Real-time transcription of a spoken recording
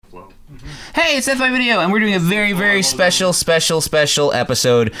Hey, it's Death by Video, and we're doing a very, very special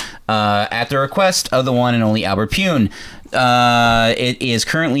episode at the request of the one and only Albert Pune. It is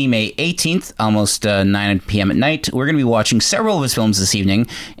currently May 18th, almost 9 p.m. at night. We're going to be watching several of his films this evening,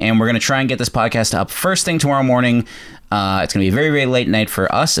 and we're going to try and get this podcast up first thing tomorrow morning. It's going to be a very, very late night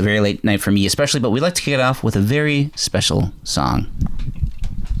for us, a very late night for me especially, but we'd like to kick it off with a very special song.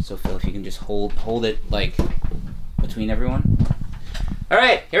 So, Phil, if you can just hold it, like, between everyone. All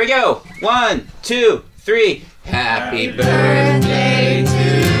right, here we go. 1, 2, 3. Happy birthday to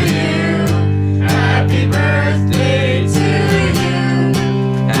you. Happy birthday to you.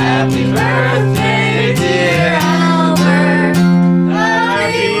 Happy birthday, dear Albert.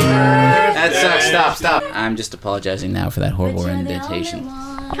 Happy birthday. That sucks. Stop. I'm just apologizing now for that horrible indentation.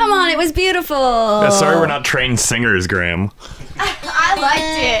 Come on, it was beautiful. Yeah, sorry we're not trained singers, Graham. I liked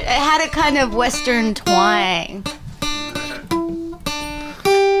it. It had a kind of Western twang.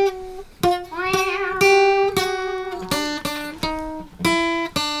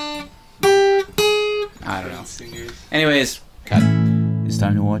 I don't know. Anyways, cut. It's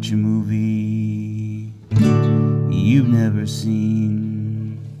time to watch a movie you've never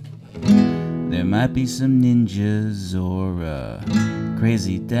seen. There might be some ninjas or a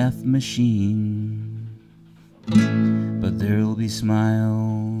crazy death machine, but there'll be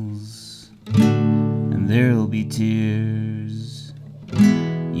smiles and there'll be tears.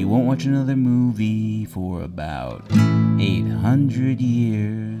 You won't watch another movie for about 800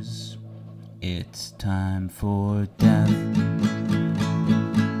 years. It's time for Death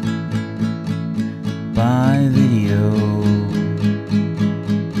by Video.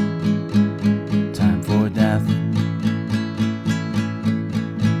 Time for Death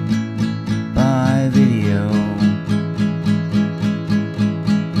by Video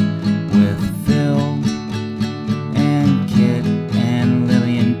with Phil and Kit and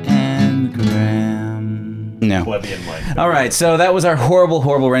Lillian and Graham. No. All right, so that was our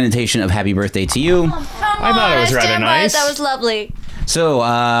horrible rendition of Happy Birthday to You. I thought it was rather nice. That was lovely. So,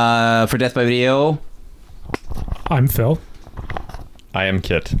 for Death by Video, I'm Phil. I am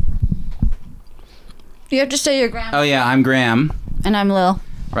Kit. You have to say your grandma. oh yeah, I'm Graham. And I'm Lil.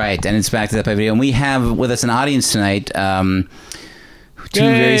 Right, and it's back to Death by Video, and we have with us an audience tonight, two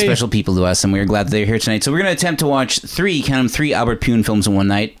Yay. very special people to us, and we're glad that they're here tonight. So we're going to attempt to watch three Albert Pune films in one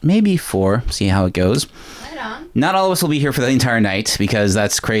night, maybe 4, see how it goes. Not all of us will be here for the entire night, because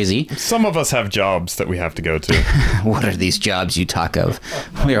that's crazy. Some of us have jobs that we have to go to. What are these jobs you talk of?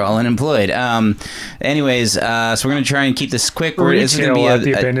 We are all unemployed. Anyways, so we're going to try and keep this quick. This is going to be at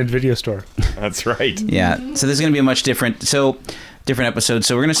the abandoned video store. That's right. Yeah, so this is going to be a much different episode.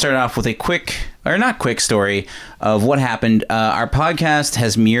 So we're going to start off with a not quick story of what happened. Our podcast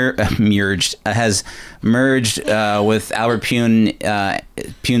has merged with Albert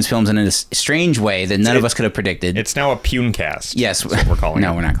Pune's films in a strange way that none of us could have predicted. It's now a Punecast. Yes, that's what we're calling it.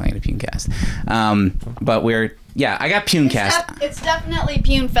 No, we're not calling it a Punecast. But I got Punecast. It's definitely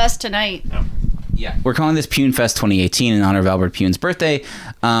Pune Fest tonight. No. Yeah, we're calling this Pune Fest 2018 in honor of Albert Pune's birthday.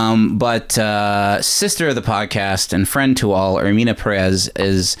 But sister of the podcast and friend to all, Ermina Perez,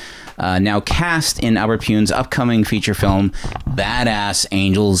 is now cast in Albert Pune's upcoming feature film, Badass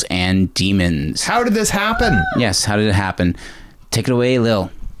Angels and Demons. How did this happen? Yes, how did it happen? Take it away,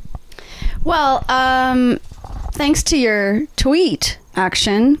 Lil. Well, thanks to your tweet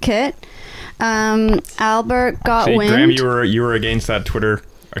action, Kit, Albert got wind. Graham, you were against that Twitter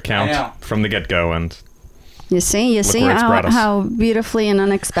account from the get-go, and you see how beautifully and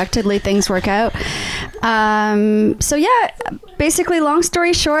unexpectedly things work out. So yeah, basically, long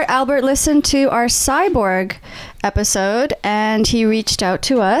story short, Albert listened to our Cyborg episode and he reached out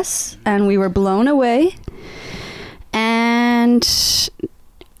to us and we were blown away, and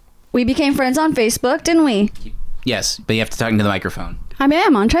we became friends on Facebook, didn't we? Yes, but you have to talk into the microphone. I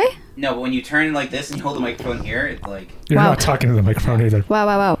am, Andre. No, but when you turn like this and you hold the microphone here, it's like... You're not talking to the microphone either.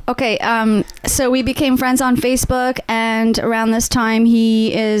 Wow. Okay, so we became friends on Facebook, and around this time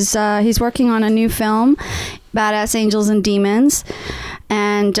he's working on a new film, Badass Angels and Demons,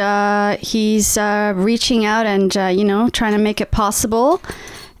 and he's reaching out and, trying to make it possible.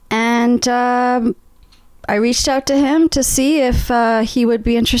 And I reached out to him to see if he would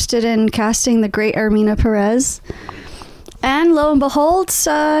be interested in casting the great Ermina Perez. And lo and behold,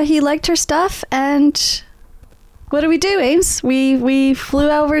 he liked her stuff, and what did we do, Ames? We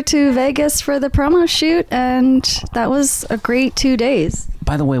flew over to Vegas for the promo shoot, and that was a great 2 days.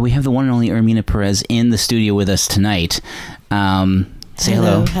 By the way, we have the one and only Ermina Perez in the studio with us tonight. Say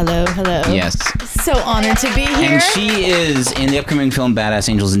hello. Hello. Yes. So honored to be here. And she is, in the upcoming film Badass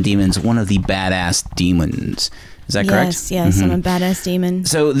Angels and Demons, one of the badass demons. Is that correct? Yes, I'm a badass demon.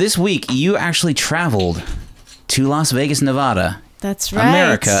 So this week, you actually traveled to Las Vegas, Nevada. That's right.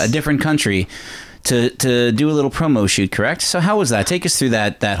 America, a different country, to do a little promo shoot, correct? So how was that? Take us through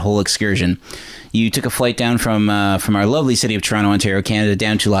that whole excursion. You took a flight down from our lovely city of Toronto, Ontario, Canada,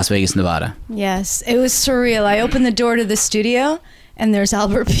 down to Las Vegas, Nevada. Yes, it was surreal. I opened the door to the studio, and there's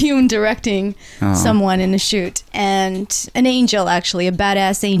Albert Pune directing someone in a shoot, and an angel, actually, a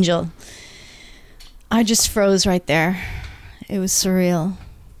badass angel. I just froze right there. It was surreal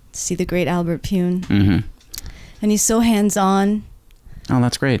to see the great Albert Pune. Mm-hmm. And he's so hands-on. Oh,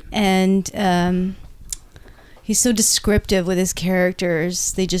 that's great. And he's so descriptive with his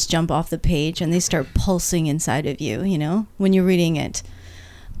characters. They just jump off the page and they start pulsing inside of you, when you're reading it.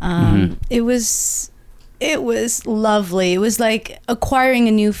 It was lovely. It was like acquiring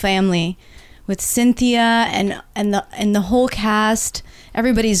a new family with Cynthia and the whole cast.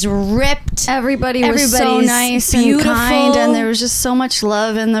 Everybody's ripped. Everybody's so nice beautiful. and kind, and there was just so much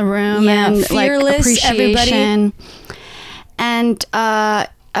love in the room and fearless, appreciation. And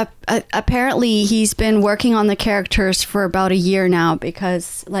apparently he's been working on the characters for about a year now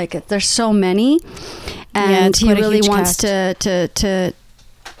because there's so many, and he really wants to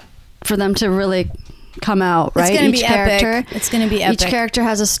for them to really come out, right? It's going to be epic. It's going to be epic. Each character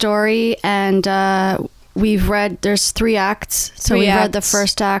has a story, and there's 3 acts. So we read the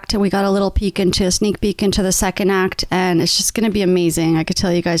first act, and we got a sneak peek into the second act, and it's just going to be amazing. I could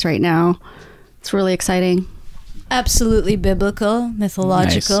tell you guys right now. It's really exciting. Absolutely biblical,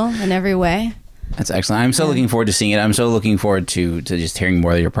 mythological in every way. That's excellent. I'm so looking forward to seeing it. I'm so looking forward to just hearing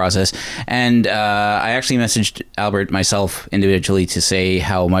more of your process. And I actually messaged Albert myself individually to say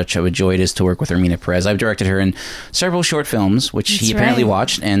how much of a joy it is to work with Ermina Perez. I've directed her in several short films, which he apparently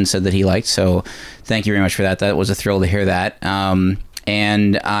watched and said that he liked. So thank you very much for that. That was a thrill to hear that.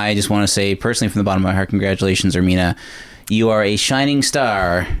 And I just want to say personally from the bottom of my heart, congratulations, Ermina. You are a shining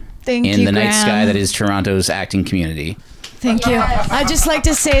star in the night sky that is Toronto's acting community. Thank you. I'd just like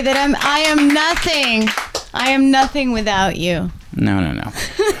to say that I am nothing. I am nothing without you. No. No.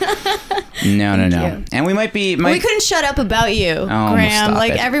 And we we couldn't shut up about you, Graham. Stop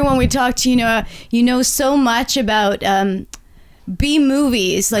it. Everyone we talk to, you know so much about B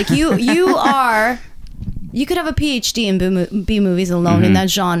movies. You could have a PhD in B movies alone in that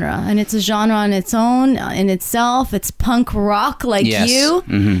genre, and it's a genre on its own, in itself. It's punk rock you,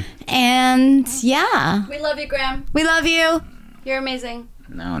 and we love you, Graham. We love you. You're amazing.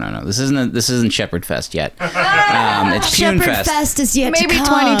 No. This isn't Shepherd Fest yet. It's Pune Shepherd Fest. Fest is yet maybe to come.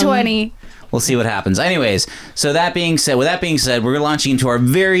 2020. We'll see what happens. Anyways, with that being said, we're launching into our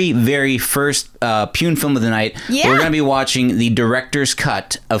very, very first Pune film of the night. Yeah. We're going to be watching the director's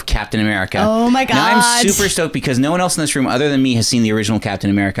cut of Captain America. Oh my God. Now, I'm super stoked because no one else in this room other than me has seen the original Captain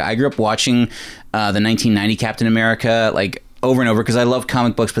America. I grew up watching the 1990 Captain America, over and over because I love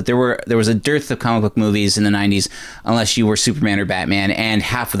comic books, but there was a dearth of comic book movies in the 90s unless you were Superman or Batman, and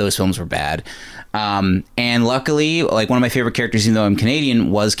half of those films were bad. And luckily, one of my favorite characters, even though I'm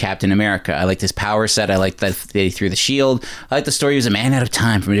Canadian, was Captain America. I liked his power set. I liked that he threw the shield. I liked the story. He was a man out of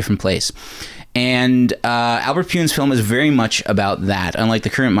time from a different place. And Albert Pune's film is very much about that. Unlike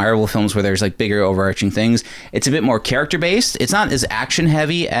the current Marvel films where there's bigger overarching things, it's a bit more character based. It's not as action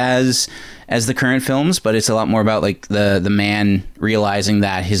heavy as the current films, but it's a lot more about the man realizing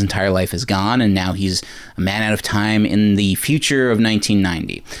that his entire life is gone and now he's a man out of time in the future of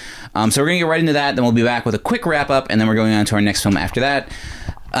 1990. So we're going to get right into that, then we'll be back with a quick wrap-up, and then we're going on to our next film after that.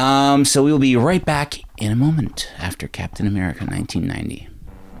 So we will be right back in a moment after Captain America 1990.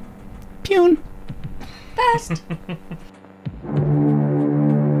 Pune. Best.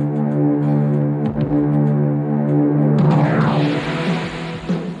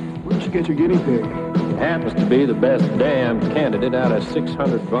 Where'd you get your guinea pig? Happens to be the best damn candidate out of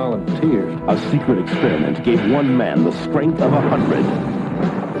 600 volunteers. A secret experiment gave one man the strength of 100.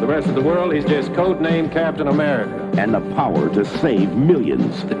 For the rest of the world, he's just codenamed Captain America. And the power to save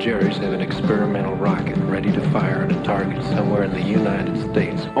millions. The Jerrys have an experimental rocket ready to fire at a target somewhere in the United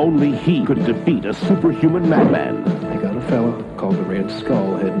States. Only he could defeat a superhuman madman. They got a fella called the Red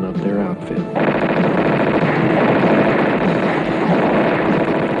Skull heading up their outfit.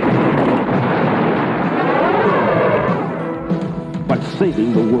 But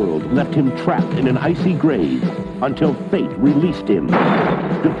saving the world left him trapped in an icy grave until fate released him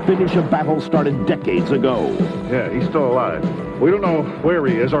to finish a battle started decades ago. Yeah, he's still alive. We don't know where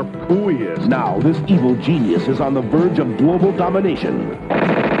he is or who he is. Now, this evil genius is on the verge of global domination.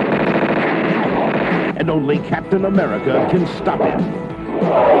 And only Captain America can stop him.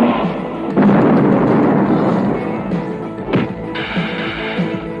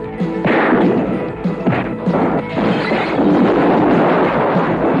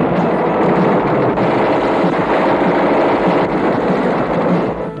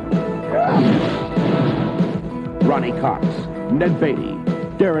 Ned Beatty,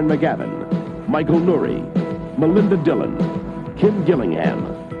 Darren McGavin, Michael Nouri, Melinda Dillon, Kim Gillingham,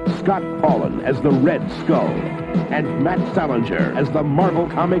 Scott Paulin as the Red Skull, and Matt Salinger as the Marvel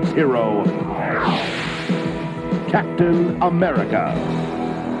Comics hero, Captain America.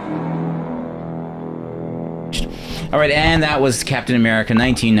 All right, and that was Captain America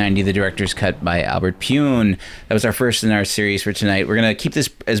 1990, the director's cut by Albert Pune. That was our first in our series for tonight. We're going to keep this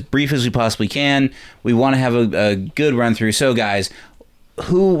as brief as we possibly can. We want to have a good run through. So, guys,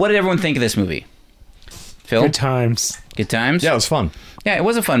 what did everyone think of this movie? Phil? Good times. Good times? Yeah, it was fun. Yeah, it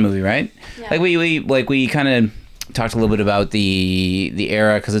was a fun movie, right? Yeah. We kind of talked a little bit about the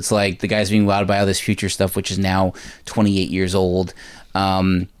era, because it's like the guy's being wowed by all this future stuff, which is now 28 years old.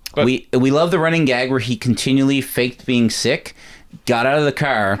 We love the running gag where he continually faked being sick, got out of the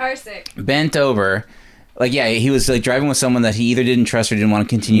car sick, bent over. Like, yeah, he was like driving with someone that he either didn't trust or didn't want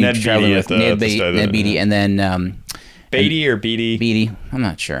to continue Ned traveling Beatty with. Ned Beatty, and then Beatty or Beatty? Beatty, I'm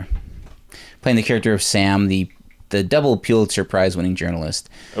not sure. Playing the character of Sam, the double Pulitzer Prize winning journalist,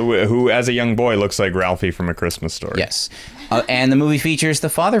 who as a young boy looks like Ralphie from A Christmas Story. Yes, and the movie features the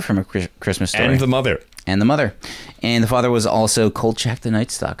father from A Christmas Story and the mother. And the father was also Kolchak the Night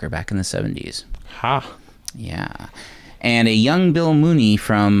Stalker back in the 70s. Ha. Yeah. And a young Bill Mooney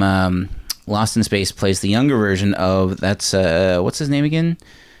from Lost in Space plays the younger version of, that's, what's his name again?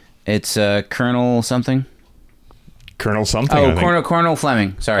 It's Colonel something? Colonel something, Colonel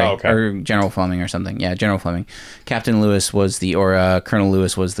Fleming. Sorry. Oh, okay. Or General Fleming or something. Yeah, General Fleming. Captain Lewis was Colonel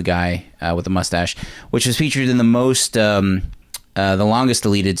Lewis was the guy with the mustache, which was featured in the most... the longest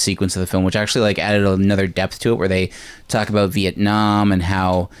deleted sequence of the film, which actually like added another depth to it, where they talk about Vietnam and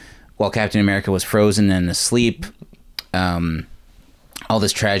how while Captain America was frozen and asleep, all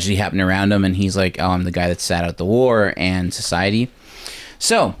this tragedy happened around him, and he's like, oh, I'm the guy that sat out the war and society.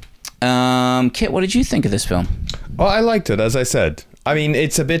 So, Kit, what did you think of this film? Well, I liked it, as I said. I mean,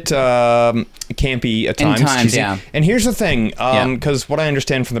 it's a bit campy at times. Cheesy. Yeah. And here's the thing, because what I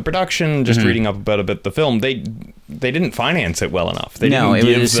understand from the production, just reading up about a bit the film, they didn't finance it well enough.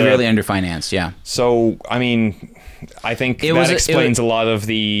 It was severely underfinanced. Yeah. So I mean, I think explains a lot of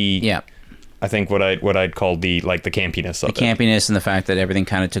the. Yeah. I think what I'd call the campiness of it. The campiness and the fact that everything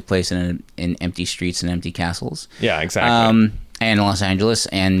kind of took place in empty streets and empty castles. Yeah, exactly. And Los Angeles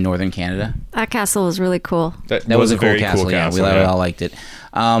and northern Canada. That castle was really cool. That was a cool castle. Yeah, we all liked it.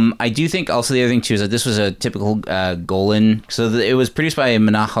 I do think also the other thing too is that this was a typical Golan. So it was produced by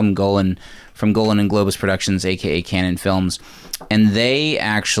Menachem Golan from Golan and Globus Productions, aka Canon Films, and they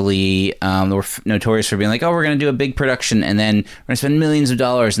actually were notorious for being like, oh, we're going to do a big production, and then we're going to spend millions of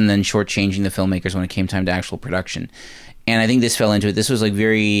dollars, and then shortchanging the filmmakers when it came time to actual production. And I think this fell into it. This was like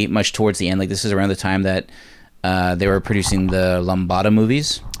very much towards the end. Like this is around the time that they were producing the Lambada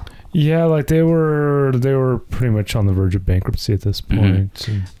movies. Yeah, like they were pretty much on the verge of bankruptcy at this point.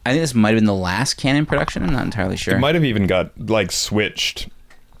 Mm-hmm. I think this might have been the last Canon production. I'm not entirely sure. It might have even got switched,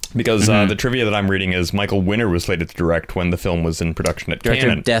 because the trivia that I'm reading is Michael Winner was slated to direct when the film was in production at Director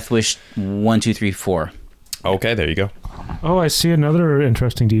Canon. Of Death Wish 1, 2, 3, 4. Okay, there you go. Oh, I see another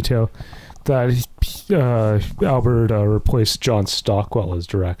interesting detail. That Albert replaced John Stockwell as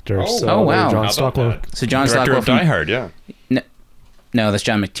director. Oh wow! John Stockwell. So John director Stockwell of Die Hard, yeah. No, that's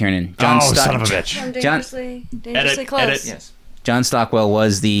John McTiernan. Son of a bitch! Dangerously Close. Edit. Yes. John Stockwell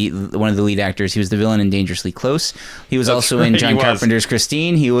was one of the lead actors. He was the villain in Dangerously Close. He was also in John Carpenter's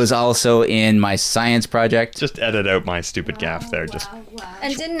Christine. He was also in My Science Project. Just edit out my stupid gaffe there.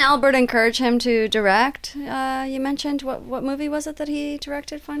 And didn't Albert encourage him to direct? You mentioned what movie was it that he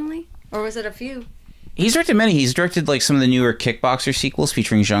directed finally, or was it a few? He's directed many. He's directed like some of the newer Kickboxer sequels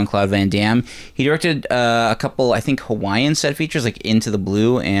featuring Jean-Claude Van Damme. He directed a couple, I think, Hawaiian set features like Into the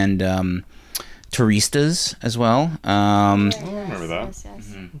Blue and Turistas as well. I remember that. Yes.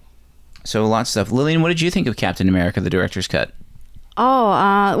 Mm-hmm. So lots of stuff. Lillian, what did you think of Captain America, the director's cut? Oh,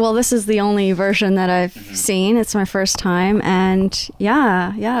 well, this is the only version that I've seen. It's my first time, and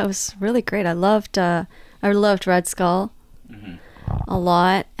yeah, it was really great. I loved Red Skull a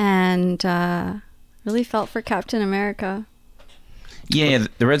lot, and really felt for Captain America. Yeah,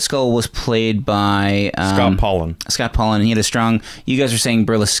 the Red Skull was played by Scott Paulin. Scott Paulin. He had a strong. You guys are saying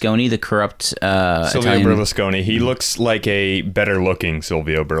Berlusconi, the corrupt Silvio Italian. Berlusconi. He looks like a better-looking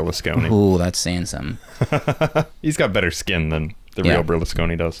Silvio Berlusconi. Ooh, that's saying something. He's got better skin than the real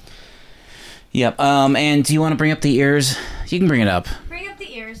Berlusconi does. Yep. And do you want to bring up the ears? You can bring it up. Bring up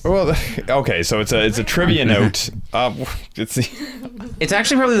the ears. Well, okay, so it's a trivia note. It's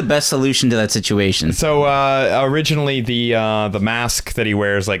actually probably the best solution to that situation. So originally the mask that he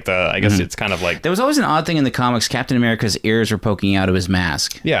wears, like I guess it's kind of like, there was always an odd thing in the comics. Captain America's ears were poking out of his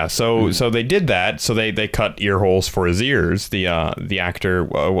mask. Yeah, so they did that. So they cut ear holes for his ears. The actor,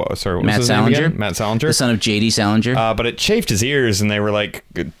 sorry, what was his name again? Matt Salinger, the son of J.D. Salinger. But it chafed his ears, and they were like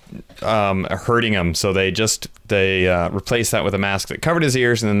hurting him. So they replaced that with a mask that covered his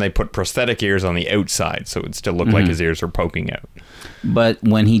ears, and then they put prosthetic ears on the outside, so it would still look like his ears were poking out. But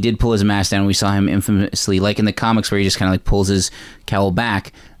when he did pull his mask down, we saw him infamously, like in the comics where he just kind of like pulls his cowl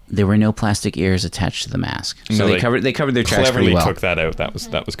back. There were no plastic ears attached to the mask, so they covered their tracks pretty well. Cleverly took that out.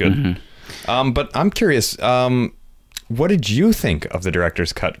 That was good. But I'm curious, what did you think of the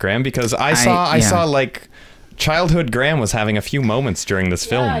director's cut, Graham? Because I saw like childhood Graham was having a few moments during this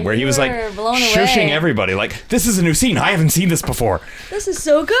film where he was like shushing everybody, like, this is a new scene, I haven't seen this before. This is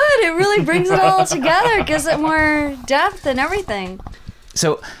so good. It really brings it all together, gives it more depth and everything.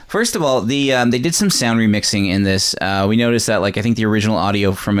 So first of all, they did some sound remixing in this. We noticed that, like, I think the original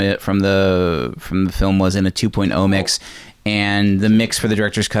audio from the film was in a 2.0 mix, and the mix for the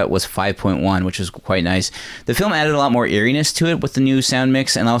director's cut was 5.1, which was quite nice. The film added a lot more eeriness to it with the new sound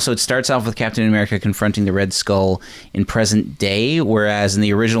mix, and also it starts off with Captain America confronting the Red Skull in present day, whereas in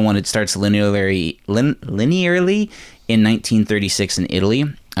the original one it starts linearly in 1936 in Italy,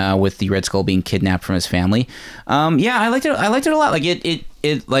 with the Red Skull being kidnapped from his family. I liked it. I liked it a lot. Like it.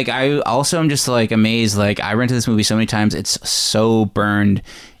 Like, I also am just like amazed. Like, I rented this movie so many times. It's so burned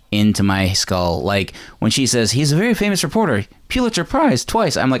into my skull. Like, when she says he's a very famous reporter, Pulitzer Prize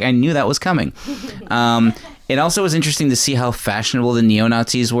twice, I'm like, I knew that was coming. It also was interesting to see how fashionable the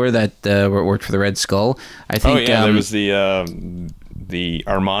neo-Nazis were that worked for the Red Skull. I think. There was the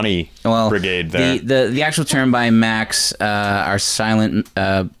Armani brigade there. The actual term by Max, our silent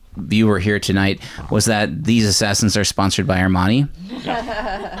viewer here tonight, was that these assassins are sponsored by Armani.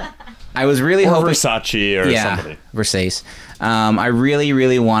 I was really hoping Versace or somebody. Versace. I really,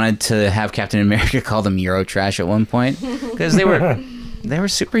 really wanted to have Captain America call them Eurotrash at one point, because they were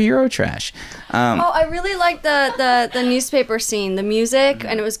super Eurotrash. I really liked the newspaper scene, the music,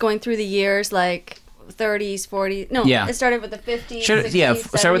 and it was going through the years, like 30s, 40s. No, it started with the 50s.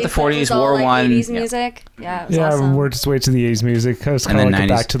 60s, started with the 40s, War like One. 80s music. Yeah, it was awesome. We're just wait to the 80s music. It's kind of like 90s. The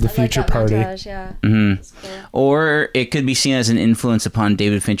Back to the Future party. Montage, yeah. Cool. Or it could be seen as an influence upon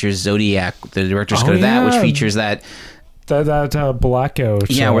David Fincher's Zodiac, the director's cut of that, which features that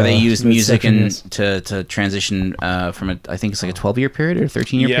blackout. Yeah, where they used music to transition from I think it's like a 12-year period or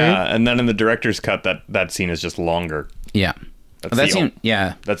 13-year period. Yeah, and then in the director's cut, that scene is just longer. Yeah.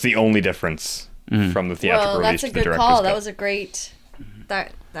 That's the only difference from the theatrical release to the director's cut. That's a good call. That was a great...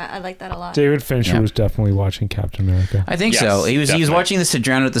 That I like that a lot. David Fincher was definitely watching Captain America. I think so. He was watching this to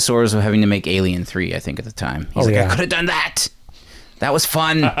drown out the sores of having to make Alien 3, I think, at the time. He's I could have done that. That was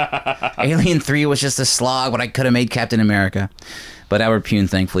fun. Alien 3 was just a slog, but I could have made Captain America. But Albert Pune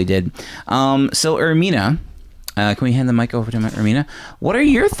thankfully did. So, Ermina, can we hand the mic over to Ermina? What are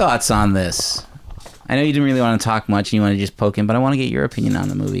your thoughts on this? I know you didn't really want to talk much and you want to just poke in, but I want to get your opinion on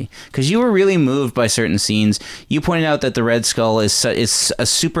the movie. Because you were really moved by certain scenes. You pointed out that the Red Skull is a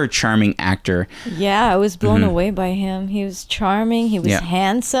super charming actor. Yeah, I was blown away by him. He was charming. He was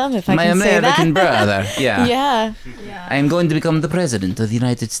handsome, if I can say that. My American brother, yeah. I am going to become the president of the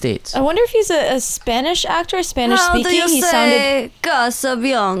United States. I wonder if he's a Spanish actor, Spanish speaking. How do you say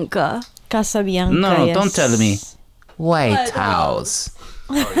Casabianca? Casabianca, No, yes. don't tell me. White House.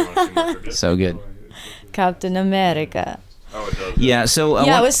 So good. Captain America. Yeah, so...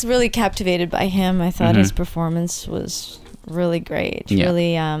 I was really captivated by him. I thought his performance was really great.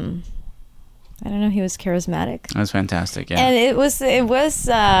 Really, I don't know, he was charismatic. That was fantastic, yeah. And it was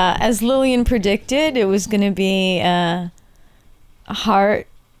as Lillian predicted, it was going to be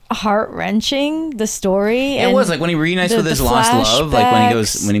heart-wrenching, the story. It was, like, when he reunites with his lost love, like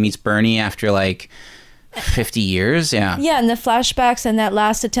when he meets Bernie after, like... 50 years, yeah, and the flashbacks and that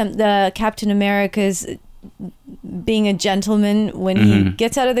last attempt, the Captain America's being a gentleman when he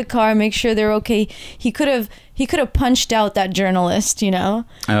gets out of the car, make sure they're okay. He could have punched out that journalist,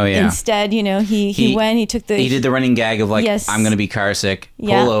 instead, he did the running gag of like, I'm gonna be car sick,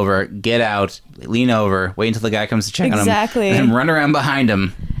 pull over, get out, lean over, wait until the guy comes to check on him, and run around behind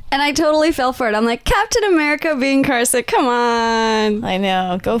him. And I totally fell for it. I'm like, Captain America being car sick, come on. I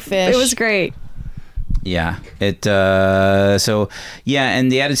know, go fish. It was great. Yeah, and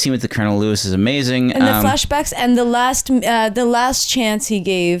the added scene with the Colonel Lewis is amazing. And the flashbacks and the last chance he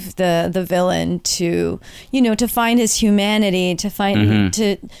gave the villain to find his humanity, to find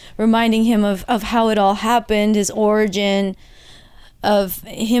to reminding him of how it all happened, his origin. of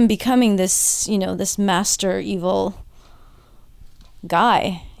him becoming this, this master evil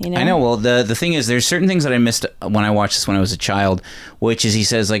guy. I know. Well, the thing is, there's certain things that I missed when I watched this when I was a child, which is he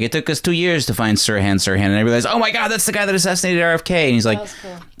says like it took us 2 years to find Sirhan, and I realized, oh my God, that's the guy that assassinated RFK, and he's like,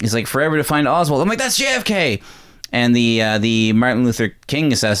 cool. He's like forever to find Oswald. I'm like, that's JFK. And the Martin Luther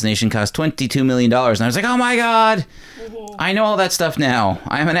King assassination cost $22 million, and I was like, oh my God, I know all that stuff now.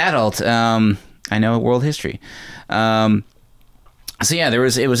 I'm an adult. I know world history. So yeah, it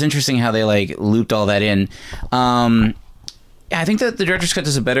was interesting how they like looped all that in. I think that the director's cut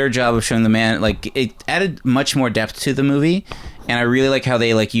does a better job of showing the man, like it added much more depth to the movie, and I really like how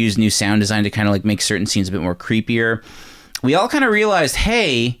they like use new sound design to kind of like make certain scenes a bit more creepier. We all kind of realized,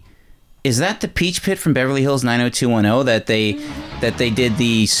 hey, is that the Peach Pit from Beverly Hills 90210 that they did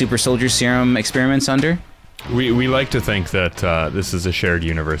the super soldier serum experiments under? We like to think that this is a shared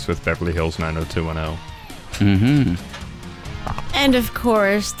universe with Beverly Hills 90210. Mm-hmm. And of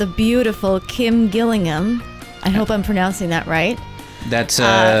course, the beautiful Kim Gillingham. I hope I'm pronouncing that right. That's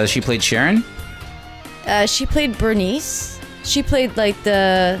she played Sharon? She played Bernice. She played like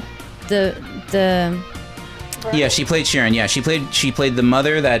the Yeah, she played Sharon. Yeah, she played the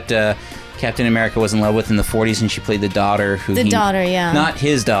mother that Captain America was in love with in the 40s, and she played the daughter yeah. Not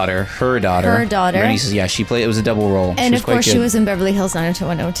his daughter, her daughter. Her daughter. Bernice's, yeah, she played, it was a double role. And of course she was in Beverly Hills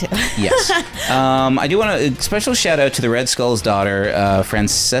 90210 too. Yes. I do want a special shout out to the Red Skull's daughter,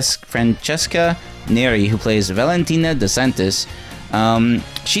 Francesca Neri, who plays Valentina DeSantis.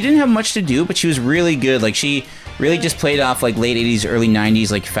 She didn't have much to do, but she was really good. Like she really just played off like late 80s, early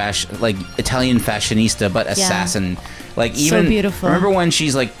 90s, like Italian fashionista, but assassin. Like even so beautiful. Remember when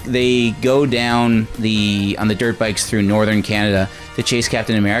she's like they go down on the dirt bikes through northern Canada to chase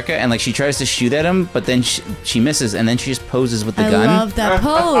Captain America, and like she tries to shoot at him, but then she misses, and then she just poses with the gun. I love that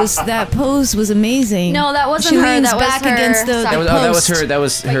pose. That pose was amazing. No, that wasn't her. That was back her. Against the that was her. That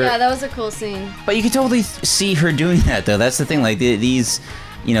was her. Yeah, that was a cool scene. But you could totally see her doing that, though. That's the thing. Like these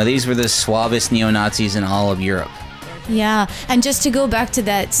were the suavest neo-Nazis in all of Europe. Yeah, and just to go back to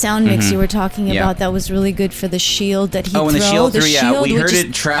that sound mix you were talking about, that was really good for the shield that he threw. Oh, and the shield threw, we heard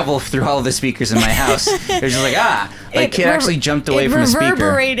it travel through all of the speakers in my house. It was just like, Kid actually jumped away from a speaker. It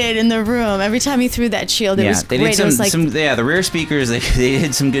reverberated in the room every time he threw that shield. It was great. The rear speakers, they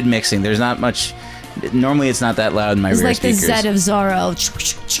did some good mixing. There's not much. Normally, it's not that loud in my rear speakers. It's like the Zed of Zorro.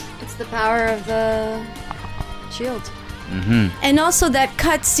 It's the power of the shield. Mm-hmm. And also that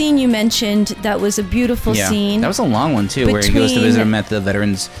cut scene you mentioned, that was a beautiful scene. That was a long one too, where he goes to visit him at the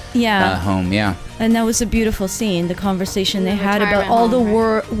veterans home. Yeah, and that was a beautiful scene. The conversation they had about all the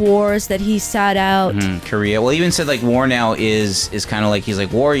wars that he sat out. Korea. Well, he even said like war now is kind of like, he's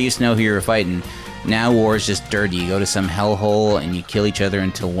like, war, you used to know who you were fighting. Now war is just dirty. You go to some hellhole and you kill each other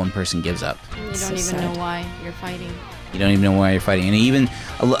until one person gives up. You don't even know why you're fighting. You don't even know why you're fighting. And even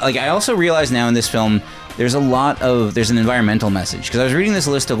like I also realize now in this film, there's an environmental message, because I was reading this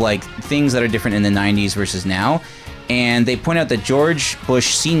list of like things that are different in the 90s versus now, and they point out that George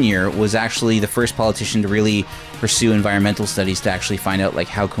Bush Sr. was actually the first politician to really pursue environmental studies to actually find out like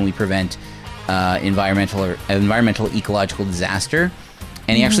how can we prevent environmental ecological disaster,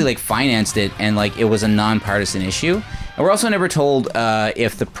 and he actually like financed it, and like it was a nonpartisan issue. And we're also never told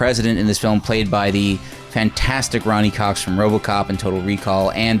if the president in this film, played by the fantastic Ronnie Cox from RoboCop and Total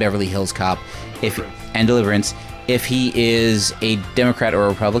Recall and Beverly Hills Cop, and Deliverance, if he is a Democrat or a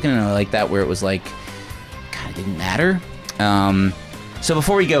Republican, and I like that, where it was like kind of didn't matter. So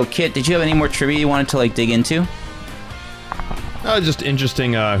before we go, Kit, did you have any more trivia you wanted to like dig into? Just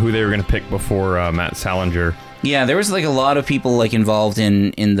interesting who they were going to pick before Matt Salinger. Yeah, there was like a lot of people like involved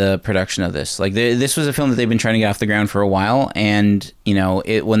in the production of this. Like this was a film that they've been trying to get off the ground for a while, and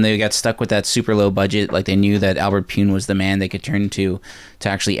when they got stuck with that super low budget, like they knew that Albert Pyun was the man they could turn to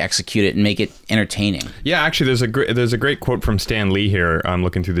actually execute it and make it entertaining. Yeah, actually, there's a great quote from Stan Lee here. I'm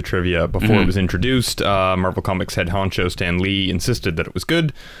looking through the trivia before it was introduced. Marvel Comics head honcho Stan Lee insisted that it was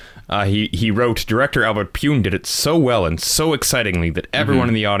good. He wrote, "Director Albert Pyun did it so well and so excitingly that everyone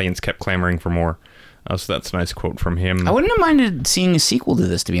in the audience kept clamoring for more." So that's a nice quote from him. I wouldn't have minded seeing a sequel to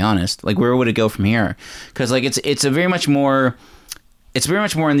this, to be honest. Like, where would it go from here? Because like it's very much more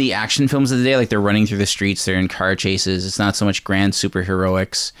in the action films of the day. Like they're running through the streets, they're in car chases. It's not so much grand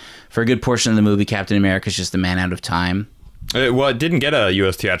superheroics. For a good portion of the movie, Captain America is just a man out of time. It didn't get a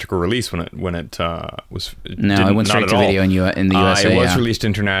U.S. theatrical release when it was. No, it went straight to video in the USA. It was released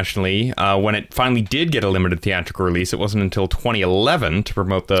internationally. When it finally did get a limited theatrical release, it wasn't until 2011 to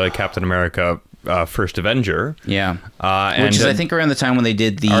promote the Captain America first Avenger. Yeah. And which is, I think, around the time when they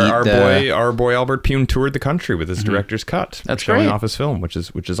did our boy Albert Pune toured the country with his director's cut. That's showing great. off his film, which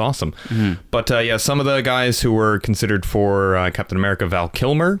is awesome. But some of the guys who were considered for Captain America, Val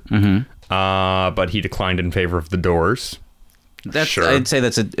Kilmer, but he declined in favor of The Doors. Sure. I'd say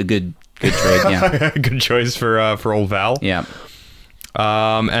that's a good trade. Yeah. Good choice for old Val. Yeah.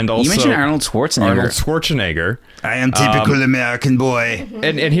 And also you mentioned Arnold Schwarzenegger. I am typical American boy.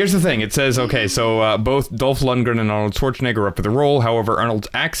 And here's the thing. It says, okay, so both Dolph Lundgren and Arnold Schwarzenegger were up for the role. However, Arnold's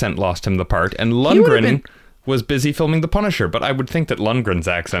accent lost him the part, and Lundgren was busy filming The Punisher. But I would think that Lundgren's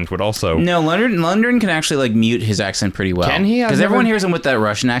accent would also... No, Lundgren can actually mute his accent pretty well. Can he? Because everyone hears him with that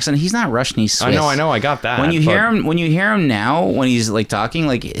Russian accent. He's not Russian. He's Swiss. I know. I got that. When you hear him now, when he's talking,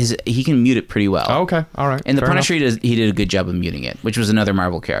 he can mute it pretty well. Oh, okay, all right. And The Punisher, he did a good job of muting it, which was another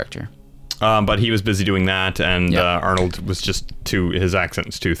Marvel character. But he was busy doing that, and Arnold was just his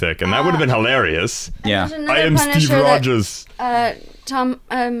accent's too thick, and that would have been hilarious. Yeah. I am Steve Rogers.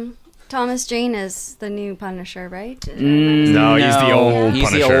 Thomas Jane is the new Punisher, right? No, he's the old Punisher.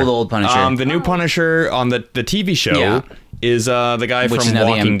 He's the old Punisher. The new Punisher on the TV show is the guy from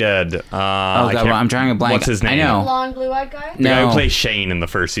Walking Dead. I'm drawing a blank. What's his name? I know. Blonde, blue-eyed guy? The guy who plays Shane in the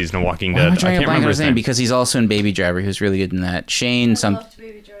first season of Walking Dead. I'm drawing I can't a blank remember on his name because he's also in Baby Driver, who's really good in that. Shane No, I that's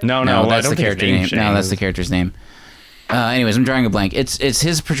don't the think his character name's name. Shane. No, that's the character's name. Anyways, I'm drawing a blank. It's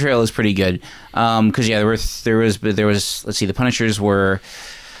his portrayal is pretty good. Because there was let's see, the Punishers were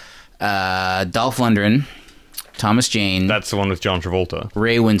Dolph Lundgren, Thomas Jane. That's the one with John Travolta.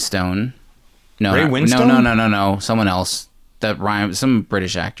 Ray Winstone. No, Ray Winstone? No. Someone else. Some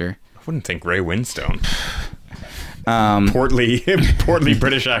British actor. I wouldn't think Ray Winstone. Portly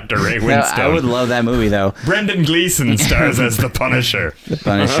British actor Ray Winstone. I would love that movie though. Brendan Gleeson stars as the Punisher.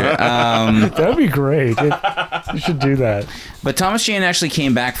 That'd be great. You should do that. But Thomas Jane actually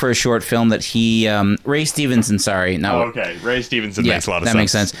came back for a short film that he Ray Stevenson. Sorry, no. Okay, Ray Stevenson makes a lot of sense. That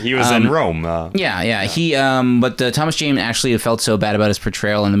makes sense. He was in Rome. Yeah. He but Thomas Jane actually felt so bad about his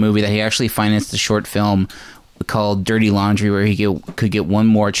portrayal in the movie that he actually financed a short film called Dirty Laundry, where he could get one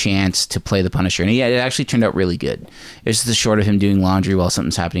more chance to play the Punisher, and it actually turned out really good. It's just a short of him doing laundry while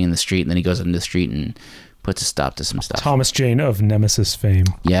something's happening in the street, and then he goes out into the street and puts a stop to some stuff. Thomas Jane of Nemesis fame.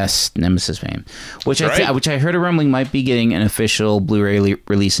 Yes, Nemesis fame, which I heard a rumbling might be getting an official Blu-ray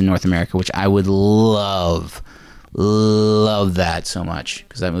release in North America, which I would love that so much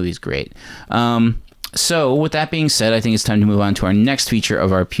because that movie's great. So with that being said, I think it's time to move on to our next feature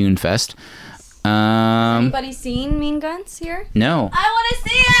of our Pune Fest. Anybody seen Mean Guns here? No. I want to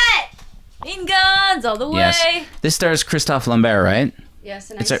see it! Mean Guns all the way! Yes. This stars Christophe Lambert, right? Yes,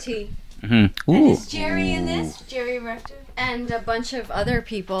 and Ice-T. Mm-hmm. And is Jerry in this? Jerry Rector. And a bunch of other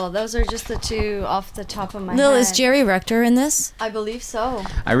people. Those are just the two off the top of my Lil, head. is Jerry Rector in this? I believe so.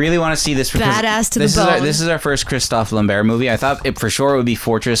 I really want to see this because Badass to the bone. This is our first Christophe Lambert movie. I thought it for sure would be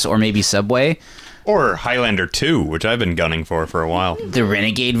Fortress or maybe Subway. Or Highlander 2, which I've been gunning for a while. The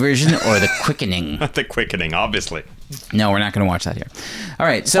Renegade version or the Quickening? The Quickening, obviously. No, we're not going to watch that here. All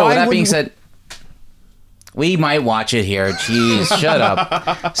right, so with that being said, we might watch it here. Jeez, shut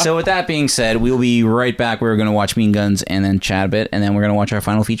up. So with that being said, we'll be right back. We're going to watch Mean Guns and then chat a bit, and then we're going to watch our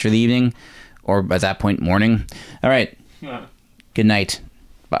final feature of the evening, or at that point, morning. All right. Good night.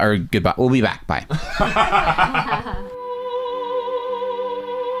 Or goodbye. We'll be back. Bye.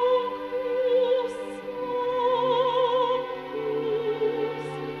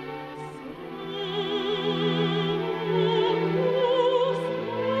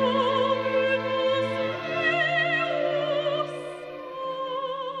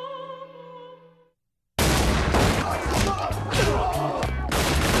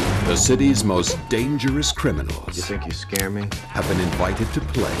 The city's most dangerous criminals. You think you scare me? Have been invited to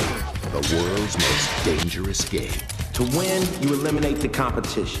play the world's most dangerous game. To win, you eliminate the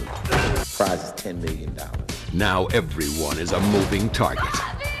competition. Prize is $10 million. Now everyone is a moving target.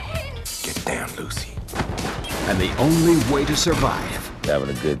 Get down, Lucy. And the only way to survive, having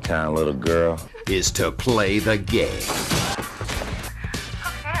a good time, little girl, is to play the game.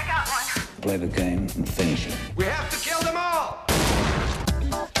 Okay, I got one. Play the game and finish it. We have to kill them all!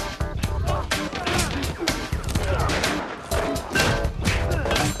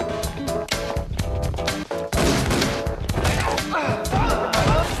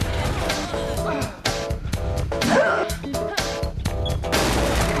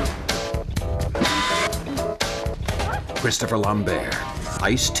 Christopher Lambert,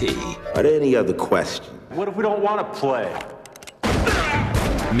 Ice-T. Are there any other questions? What if we don't want to play?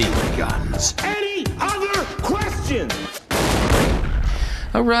 Mean Guns. Any other questions?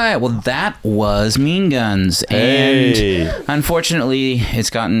 All right. Well, that was Mean Guns. Hey. And unfortunately, it's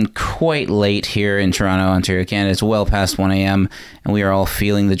gotten quite late here in Toronto, Ontario, Canada. It's well past 1 a.m., and we are all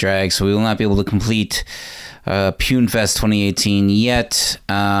feeling the drag, so we will not be able to complete Pune Fest 2018 yet.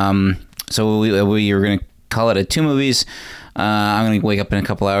 So we are going to call it 2 movies. I'm going to wake up in a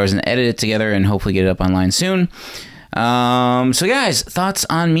couple hours and edit it together and hopefully get it up online soon. So guys, thoughts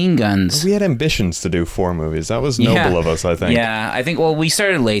on Mean Guns? We had ambitions to do 4 movies. That was noble of us, I think. Yeah, I think, well, we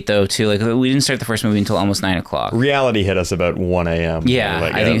started late though too. Like, we didn't start the first movie until almost 9 o'clock. Reality hit us about 1 a.m. Yeah,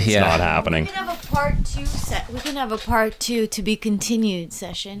 like, I think it's not happening. We can have a part 2 We can have a part 2 to be continued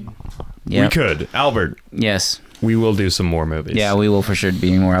session. Yep. We could. Albert. Yes. We will do some more movies. Yeah, we will for sure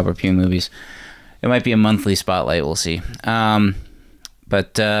be more Albert Pune movies. It might be a monthly spotlight. We'll see. Yeah,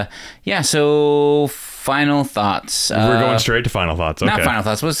 so final thoughts. We're going straight to final thoughts. Okay. Not final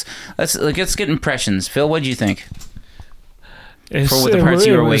thoughts. Let's get impressions. Phil, what did you think? For the parts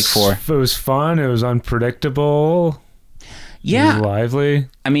you were awake for. It was fun. It was unpredictable. Yeah. It was lively.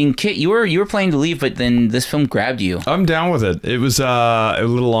 I mean, Kit, you were planning to leave, but then this film grabbed you. I'm down with it. It was a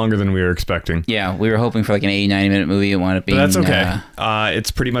little longer than we were expecting. Yeah, we were hoping for like an 80, 90-minute movie. It wound up being... But that's okay.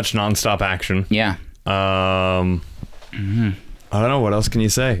 It's pretty much nonstop action. Yeah. I don't know. What else can you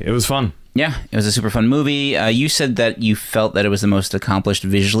say? It was fun. Yeah, it was a super fun movie. You said that you felt that it was the most accomplished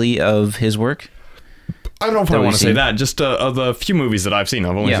visually of his work. I don't know if I want to say that. Just of the few movies that I've seen,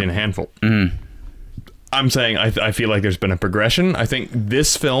 I've only seen a handful. Mm-hmm. I'm saying I feel like there's been a progression. I think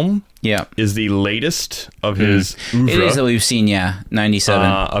this film is the latest of his oeuvre. It is that we've seen, 97.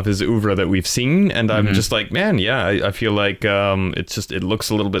 Of his oeuvre that we've seen. And I'm just like, man, I feel like it looks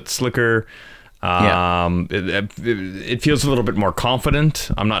a little bit slicker. It feels a little bit more confident.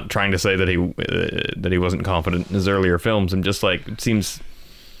 I'm not trying to say that he wasn't confident in his earlier films. I'm just like, it seems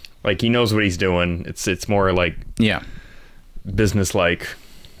like he knows what he's doing. It's more like business-like.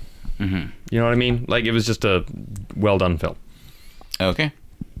 Mm-hmm. You know what I mean? Like, it was just a well done film. Okay.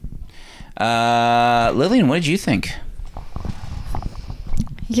 Lillian, what did you think?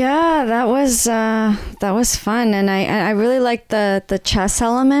 Yeah, that was fun, and I really liked the chess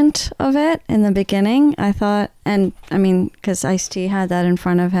element of it in the beginning. I thought, and I mean, because Ice-T had that in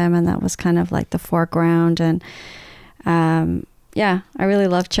front of him, and that was kind of like the foreground, and yeah, I really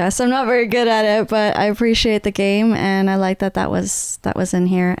love chess. I'm not very good at it, but I appreciate the game, and I like that was in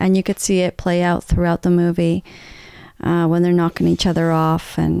here, and you could see it play out throughout the movie when they're knocking each other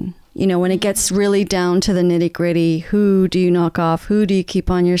off, and you know, when it gets really down to the nitty gritty, who do you knock off? Who do you keep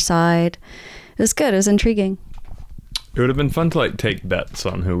on your side? It was good. It was intriguing. It would have been fun to like take bets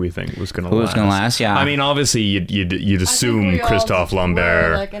on who we think was going to last. Who was going to last? Yeah. I mean, obviously you'd assume Christophe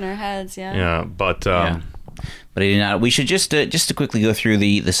Lambert. Like in our heads, yeah. Yeah, but. But I did not. We should just to quickly go through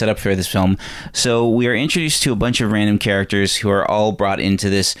the setup for this film. So we are introduced to a bunch of random characters who are all brought into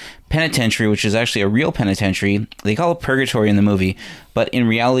this penitentiary, which is actually a real penitentiary. They call it Purgatory in the movie, but in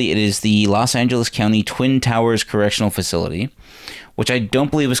reality it is the Los Angeles County Twin Towers Correctional Facility, which I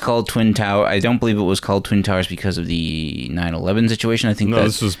don't believe was called Twin Tower. I don't believe it was called Twin Towers because of the 9/11 situation. I think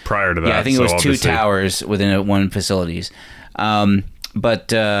this was prior to that. Yeah, I think it was two towers within one facilities.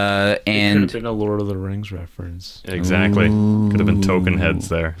 But and it could have been a Lord of the Rings reference. Exactly. Ooh. Could have been token heads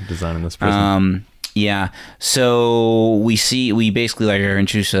there designing this prison. Yeah. So we basically like are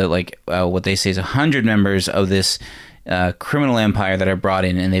introduced to like what they say is 100 members of this criminal empire that are brought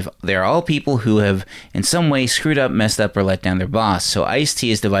in, and they're all people who have in some way screwed up, messed up, or let down their boss. So Ice-T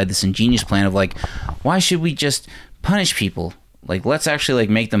has devised this ingenious plan of like, why should we just punish people? Like, let's actually like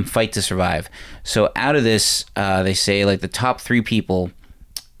make them fight to survive. So out of this, they say like the top 3 people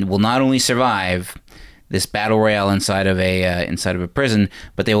will not only survive this battle royale inside of a prison,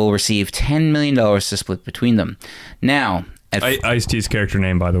 but they will receive $10 million to split between them. Now, Ice-T's character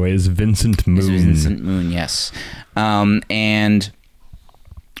name, by the way, is Vincent Moon. Vincent Moon, yes. And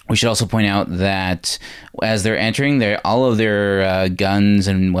we should also point out that as they're entering, all of their guns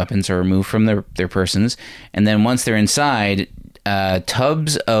and weapons are removed from their persons, and then once they're inside,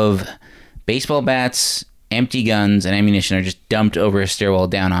 tubs of baseball bats, empty guns, and ammunition are just dumped over a stairwell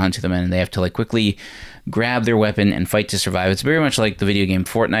down onto them, and they have to like quickly grab their weapon and fight to survive. It's very much like the video game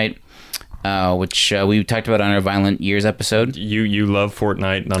Fortnite, which we talked about on our Violent Years episode. You love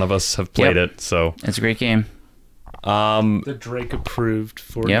Fortnite. None of us have played it, so it's a great game. The Drake approved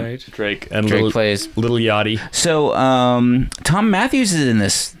Fortnite. Yep. Drake plays Little Yachty. So Tom Matthews is in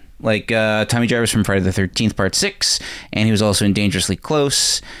this. Like Tommy Jarvis from Friday the 13th Part 6, and he was also in Dangerously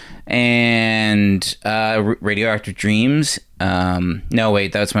Close, and Radioactive Dreams. No,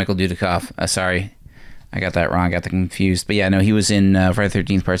 wait, that's Michael Dudikoff. Sorry, I got that wrong. I got that confused. But yeah, no, he was in Friday the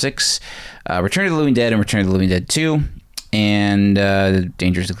 13th Part 6, Return of the Living Dead, and Return of the Living Dead 2. and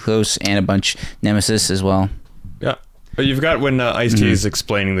Dangerously Close, and a bunch Nemesis as well. Yeah. But you've got when Ice-T is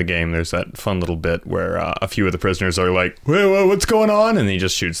explaining the game, there's that fun little bit where a few of the prisoners are like, whoa, what's going on? And he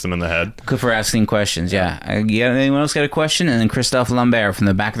just shoots them in the head. Good for asking questions, yeah. Anyone else got a question? And then Christophe Lambert from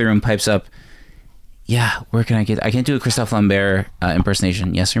the back of the room pipes up, yeah, where can I get... I can't do a Christophe Lambert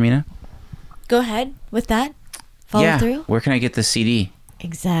impersonation. Yes, Hermina? Go ahead with that. Follow through. Where can I get the CD?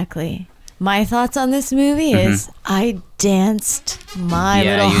 Exactly. My thoughts on this movie is I danced my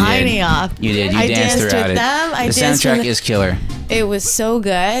little hiney off. You did. You I danced throughout with it. them. I the danced soundtrack with is killer. It was so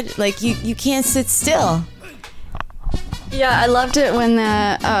good. Like you can't sit still. Yeah, I loved it when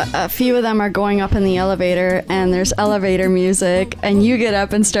a few of them are going up in the elevator and there's elevator music and you get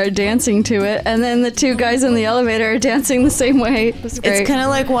up and start dancing to it, and then the two guys in the elevator are dancing the same way. It was great. It's kind of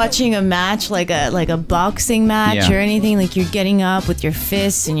like watching a match, like a boxing match or anything. Like you're getting up with your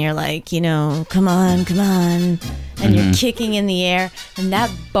fists and you're like, come on, and you're kicking in the air. And that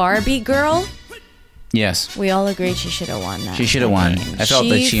Barbie girl. Yes. We all agreed she should have won that. She should have won. I felt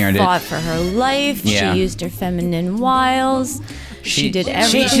that she earned it. She fought for her life. Yeah. She used her feminine wiles. She did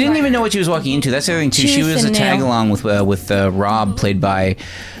everything. She didn't even know what she was walking into. That's the other thing too. She was a tag along with Rob, played by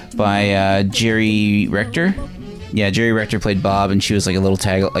Jerry Rector. Yeah, Jerry Rector played Bob, and she was like a little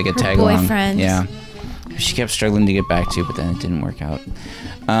tag along. Boyfriend. Yeah. She kept struggling to get back to, but then it didn't work out.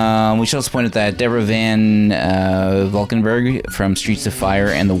 We should also point out that Deborah Van Valkenburg from Streets of Fire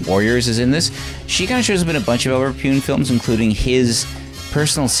and The Warriors is in this. She kind of shows up in a bunch of Albert Pyun films, including his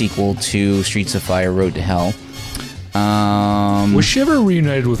personal sequel to Streets of Fire, Road to Hell. Was she ever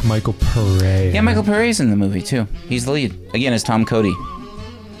reunited with Michael Pare? Yeah, Michael Pare's in the movie too. He's the lead. Again, as Tom Cody.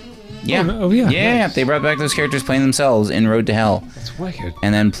 Yeah. Yeah. Nice. They brought back those characters playing themselves in Road to Hell. That's wicked.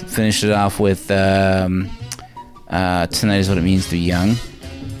 And then finished it off with Tonight Is What It Means to Be Young,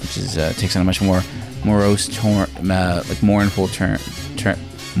 which is takes on a much more morose mournful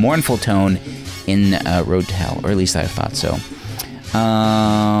tone in Road to Hell, or at least I thought so.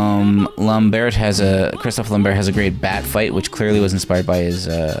 Christophe Lambert has a great bat fight, which clearly was inspired by his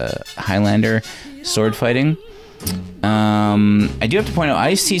Highlander sword fighting. I do have to point out,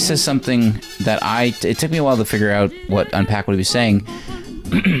 Ice-T says something that it took me a while to figure out unpack what he was saying.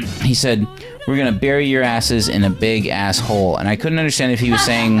 He said, "We're gonna bury your asses in a big asshole," and I couldn't understand if he was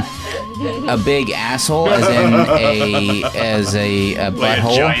saying a big asshole as in a butthole, like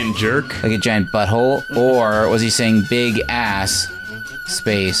a giant jerk, like a giant butthole, or was he saying big ass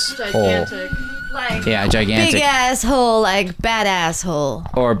space hole? Yeah, gigantic. Big asshole, like bad asshole.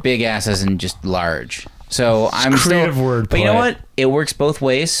 Or big ass as in just large. So I'm creative word. But you know what? It works both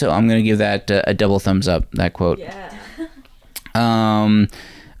ways, so I'm gonna give that a double thumbs up. That quote. Yeah.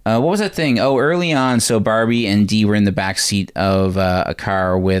 What was that thing? Oh, early on, so Barbie and Dee were in the back seat of a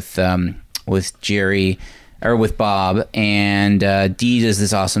car with Jerry, or with Bob, and Dee does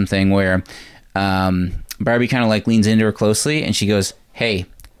this awesome thing where Barbie kind of like leans into her closely, and she goes, "Hey,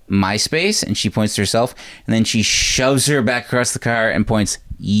 my space," and she points to herself, and then she shoves her back across the car and points,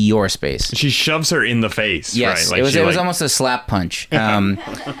 "Your space." She shoves her in the face. Yes, right? Like it was almost a slap punch. And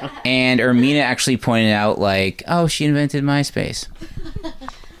Ermina actually pointed out, like, "Oh, she invented MySpace."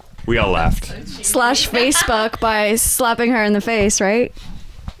 We all laughed. / Facebook by slapping her in the face, right?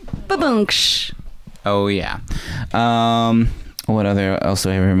 Ba-boom-ksh. Oh yeah. What else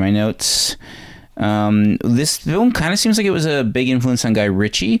do I have in my notes? This film kind of seems like it was a big influence on Guy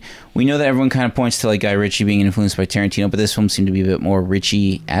Ritchie. We know that everyone kind of points to like Guy Ritchie being influenced by Tarantino, but this film seemed to be a bit more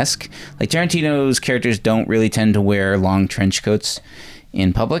Ritchie-esque. Like Tarantino's characters don't really tend to wear long trench coats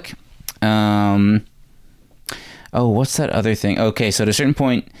in public. What's that other thing? Okay, so at a certain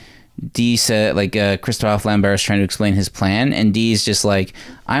point, Dee said, like, Christophe Lambert is trying to explain his plan, and Dee's just like,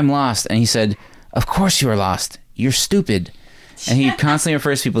 "I'm lost," and he said, "Of course you are lost. You're stupid." And he constantly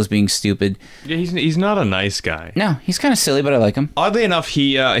refers to people as being stupid. Yeah, he's not a nice guy. No, he's kind of silly, but I like him. Oddly enough,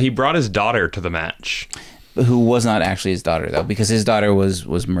 he brought his daughter to the match. Who was not actually his daughter, though, because his daughter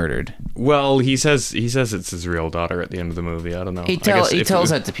was murdered. Well, he says it's his real daughter at the end of the movie. I don't know. He tells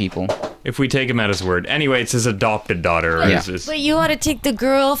that to people. If we take him at his word. Anyway, it's his adopted daughter. Yeah. But you ought to take the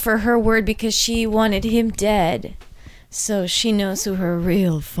girl for her word because she wanted him dead. So she knows who her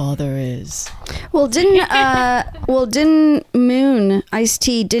real father is. Well, didn't Moon,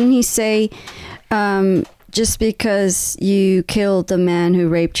 Ice-T, didn't he say, just because you killed the man who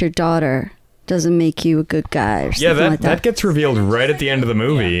raped your daughter doesn't make you a good guy, or something like that? That gets revealed right at the end of the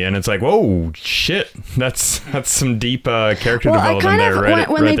movie, and it's like, whoa, shit, that's some deep character development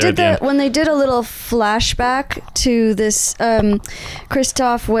there. When they did a little flashback to this,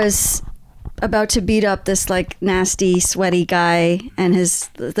 Christophe was about to beat up this like nasty, sweaty guy, and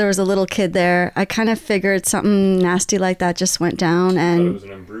there was a little kid there. I kind of figured something nasty like that just went down, and it was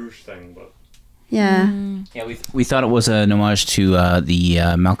an In Bruges thing, but yeah, yeah, we thought it was an homage to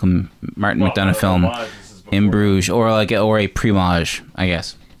the Malcolm Martin McDonagh film In Bruges, or a pre-mage, I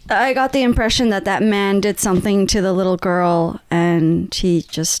guess. I got the impression that man did something to the little girl, and he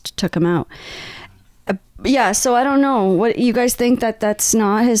just took him out. Yeah, so I don't know. What you guys think that's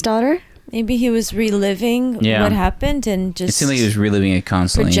not his daughter? Maybe he was reliving what happened and just... It seemed like he was reliving it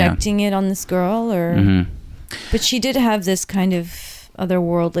constantly, projecting it on this girl, or... Mm-hmm. But she did have this kind of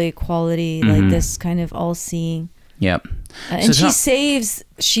otherworldly quality, like this kind of all-seeing. Yep. And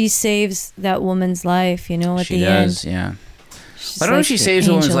she saves that woman's life, at the end. She does, yeah. I don't know if she saves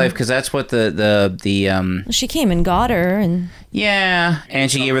a woman's life, because that's what the she came and got her, and... Yeah, and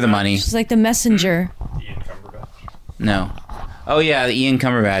she gave her the money. She's like the messenger. Ian Cumberbatch. No. Oh, yeah, Ian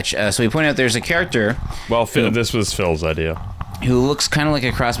Cumberbatch. So we point out there's a character... Well, this was Phil's idea. Who looks kind of like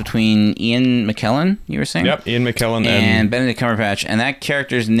a cross between Ian McKellen, you were saying? Yep, Ian McKellen and Benedict Cumberbatch. And that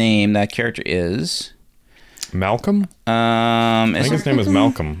character's name, is... Malcolm? I think his name is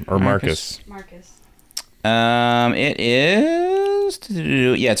Malcolm, or Marcus. It is...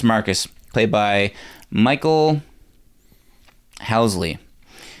 Yeah, it's Marcus, played by Michael Housley.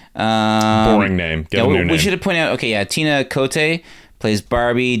 Boring name. Get a new name. We should have pointed out, Tina Cote plays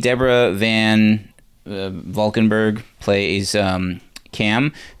Barbie. Deborah Van Valkenburg plays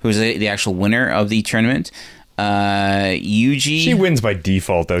Cam, who's the actual winner of the tournament. Yuji... She wins by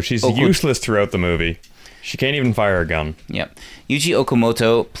default, though. She's useless throughout the movie. She can't even fire a gun. Yep. Yuji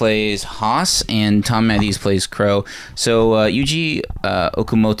Okamoto plays Haas, and Tom Matthews plays Crow. So Yuji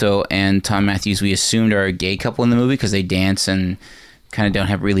Okamoto and Tom Matthews, we assumed, are a gay couple in the movie because they dance and kind of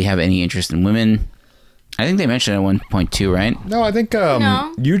don't really have any interest in women. I think they mentioned it at one point too, right? No, I think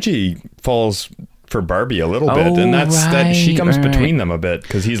Yuji falls for Barbie a little bit, and that she comes between them a bit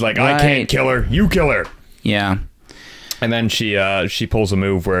because he's like, I can't kill her, you kill her. Yeah. And then she pulls a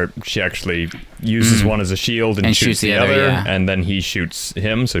move where she actually uses one as a shield and shoots the other, and then he shoots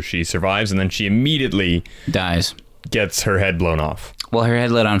him, so she survives, and then she immediately dies, gets her head blown off. Well, her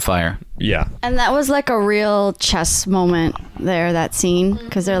head lit on fire. Yeah. And that was like a real chess moment there, that scene,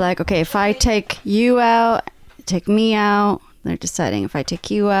 because they're like, okay, if I take you out, take me out. They're deciding if I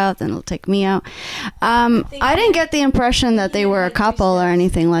take you out, then it'll take me out. I didn't get the impression that they were a couple or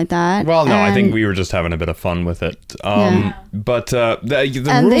anything like that. Well, no, I think we were just having a bit of fun with it. But the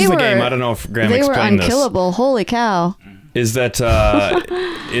rules of the game, I don't know if Graham explained this. They were unkillable. Holy cow. Is that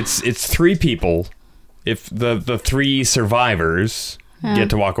it's three people. If the three survivors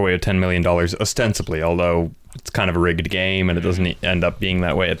get to walk away with $10 million, ostensibly, although it's kind of a rigged game and it doesn't end up being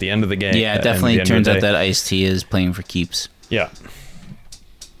that way at the end of the game. Yeah, it definitely turns out that Ice-T is playing for keeps. Yeah.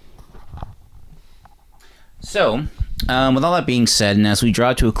 So, with all that being said, and as we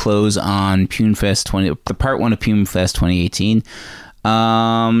draw to a close on PuneFest the part 1 of PuneFest 2018,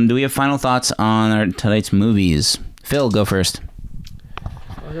 do we have final thoughts on tonight's movies? Phil, go first. I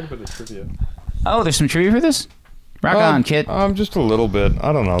got a bit of trivia. Oh, there's some trivia for this? Rock on, kid. Just a little bit.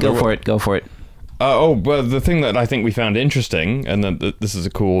 I don't know. Go for it. But the thing that I think we found interesting, and that this is a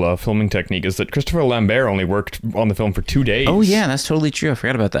cool filming technique, is that Christopher Lambert only worked on the film for 2 days. Oh, yeah, that's totally true. I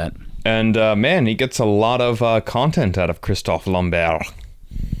forgot about that. And, man, he gets a lot of content out of Christophe Lambert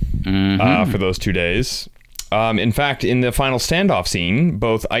for those 2 days. In fact, in the final standoff scene,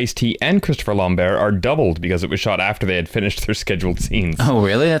 both Ice-T and Christopher Lambert are doubled because it was shot after they had finished their scheduled scenes. Oh,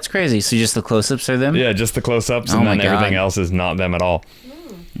 really? That's crazy. So just the close-ups are them? Yeah, just the close-ups, and then everything else is not them at all.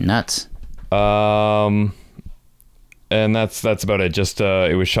 Nuts. And that's about it. Just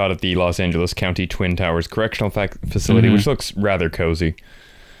it was shot at the Los Angeles County Twin Towers Correctional Facility, which looks rather cozy.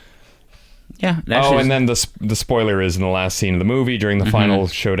 Yeah. And then the spoiler is in the last scene of the movie, during the final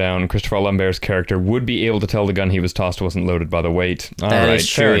showdown, Christopher Lambert's character would be able to tell the gun he was tossed wasn't loaded by the weight. That is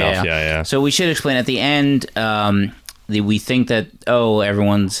true, fair enough. Yeah. So we should explain at the end, we think that,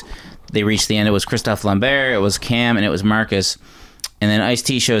 they reached the end. It was Christophe Lambert, it was Cam, and it was Marcus. And then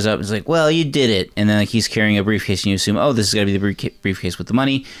Ice-T shows up and is like, well, you did it. And then he's carrying a briefcase and you assume, this is got to be the briefcase with the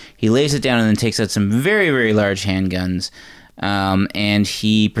money. He lays it down and then takes out some very, very large handguns. And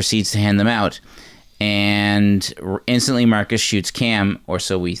he proceeds to hand them out. And instantly Marcus shoots Cam, or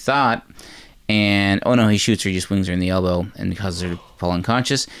so we thought. And, he shoots her, he just wings her in the elbow and causes her to fall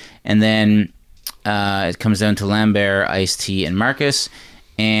unconscious. And then it comes down to Lambert, Ice-T, and Marcus.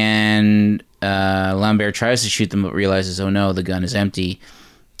 And Lambert tries to shoot them but realizes, the gun is empty.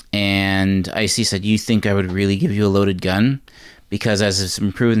 And Ice-T said, you think I would really give you a loaded gun? Because as it's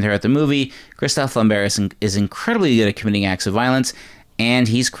been proven throughout the movie, Christophe Lambert is incredibly good at committing acts of violence, and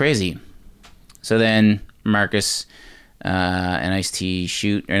he's crazy. So then Marcus and Ice-T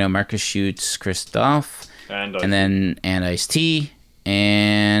shoot. Or no, Marcus shoots Christoph. And then Ice-T.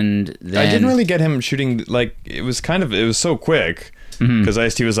 And then... I didn't really get him shooting, like, it was so quick. Because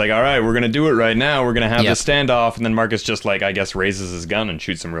Ice-T was like, all right, we're going to do it right now. We're going to have this standoff. And then Marcus just, like, I guess raises his gun and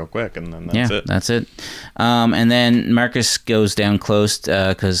shoots him real quick. And then that's it. That's it. And then Marcus goes down close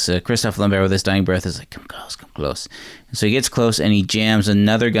because Christoph Lambert with his dying breath is like, come close. And so he gets close and he jams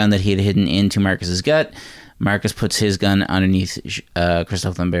another gun that he had hidden into Marcus's gut. Marcus puts his gun underneath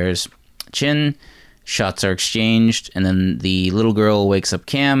Christoph Lambert's chin. Shots are exchanged. And then the little girl wakes up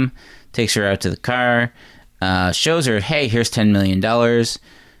Cam, takes her out to the car. Shows her, hey, here's $10 million.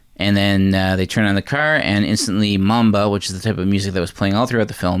 And then they turn on the car, and instantly Mamba, which is the type of music that was playing all throughout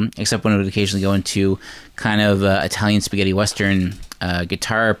the film, except when it would occasionally go into kind of Italian spaghetti western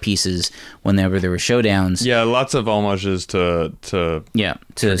guitar pieces whenever there were showdowns. Yeah, lots of homages to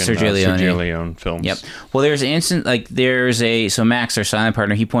Sergio Leone films. Yep. Well, there's an instant, so Max, our silent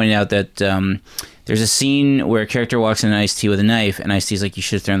partner, he pointed out that there's a scene where a character walks in Ice-T with a knife, and Ice-T's like, you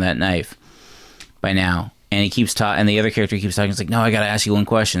should have thrown that knife by now. And he keeps talking, and the other character keeps talking. It's like, no, I gotta ask you one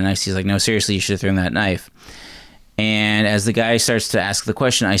question. And Ice-T's like, no, seriously, you should have thrown that knife. And as the guy starts to ask the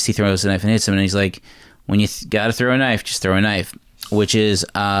question, Ice-T throws the knife and hits him. And he's like, when you gotta throw a knife, just throw a knife. Which is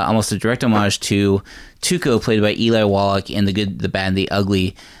almost a direct homage to Tuco, played by Eli Wallach in The Good, the Bad, and the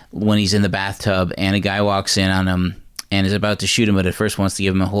Ugly, when he's in the bathtub and a guy walks in on him and is about to shoot him, but at first wants to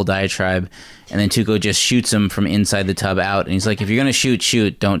give him a whole diatribe. And then Tuco just shoots him from inside the tub out. And he's like, if you're gonna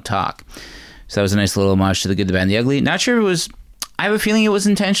shoot, don't talk. So that was a nice little homage to The Good, the Bad, and the Ugly. Not sure if it was... I have a feeling it was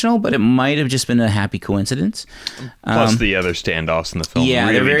intentional, but it might have just been a happy coincidence. Plus the other standoffs in the film. Yeah,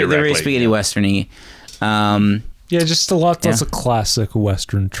 really they're very spaghetti western-y. Just lots of classic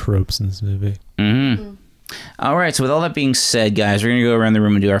Western tropes in this movie. Mm-hmm. All right, so with all that being said, guys, we're going to go around the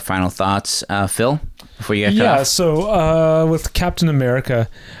room and do our final thoughts. Phil, before you get cut off. So with Captain America,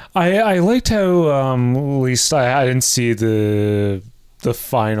 I liked how, at least I didn't see the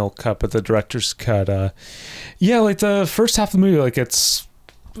final cut, but the director's cut. Like the first half of the movie, like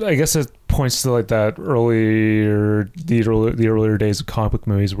I guess it points to like that the earlier days of comic book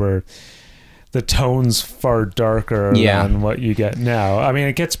movies where the tone's far darker than what you get now. I mean,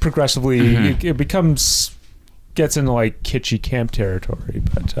 it gets progressively, it gets into like kitschy camp territory,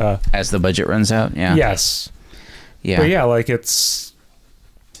 but as the budget runs out, yes, but like it's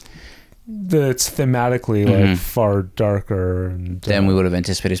thematically like far darker than we would have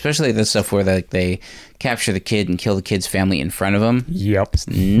anticipated, especially the stuff where they capture the kid and kill the kid's family in front of him. Yep. It's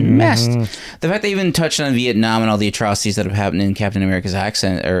messed. The fact they even touched on Vietnam and all the atrocities that have happened in Captain America's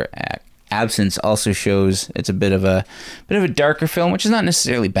absence also shows it's a bit of a darker film, which is not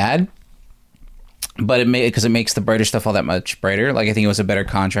necessarily bad, but it makes the brighter stuff all that much brighter. Like I think it was a better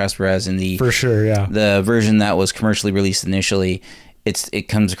contrast, whereas in the the version that was commercially released initially, it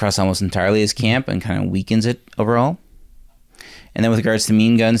comes across almost entirely as camp and kind of weakens it overall. And then with regards to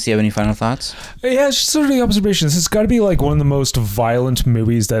Mean Guns, do you have any final thoughts? Yeah, it's just sort of the observation. This has got to be like one of the most violent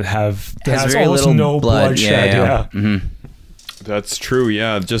movies that has very almost little no bloodshed. Yeah. Mm-hmm. That's true.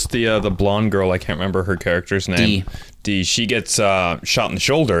 Yeah, just the blonde girl. I can't remember her character's name. D. She gets shot in the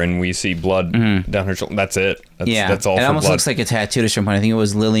shoulder, and we see blood down her shoulder. That's it. That's all. It for almost blood. looks like a tattoo at some point. I think it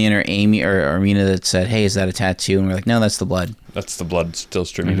was Lillian or Amy or Armina that said, "Hey, is that a tattoo?" And we're like, "No, that's the blood." That's the blood still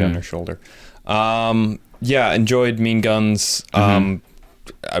streaming down her shoulder. Enjoyed Mean Guns. I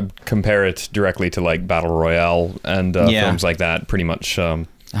compare it directly to like Battle Royale and films like that. Pretty much.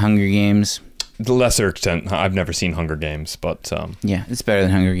 Hunger Games. The lesser extent, I've never seen Hunger Games, but it's better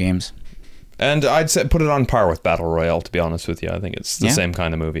than Hunger Games. And I'd say put it on par with Battle Royale. To be honest with you, I think it's the same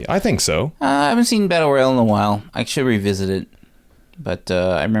kind of movie. I think so. I haven't seen Battle Royale in a while. I should revisit it, but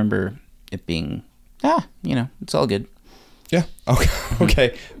I remember it being it's all good. Yeah.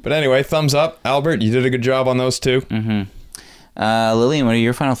 Okay. But anyway, thumbs up, Albert. You did a good job on those two. Lillian, what are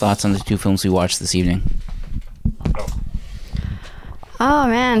your final thoughts on the two films we watched this evening? Oh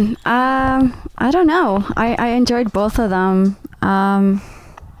man, I don't know. I enjoyed both of them.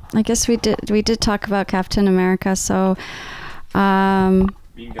 I guess we did talk about Captain America. So,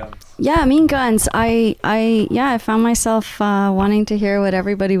 Mean Guns. Yeah, Mean Guns. I found myself wanting to hear what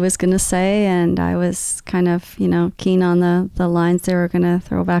everybody was gonna say, and I was kind of keen on the lines they were gonna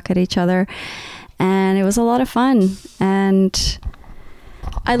throw back at each other, and it was a lot of fun. And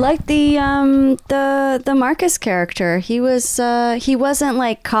I liked the Marcus character. He wasn't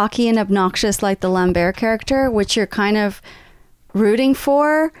like cocky and obnoxious like the Lambert character, which you're kind of rooting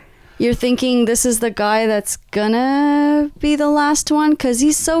for. you're thinking this is the guy that's gonna be the last one because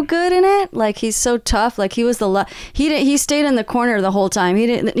he's so good in it. Like he's so tough. Like he was he stayed in the corner the whole time. He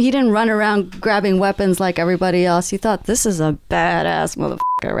didn't run around grabbing weapons like everybody else. You thought this is a badass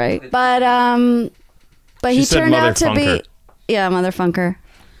motherfucker, right? But he turned out to be motherfunker.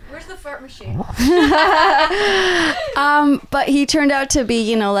 Where's the fart machine? But he turned out to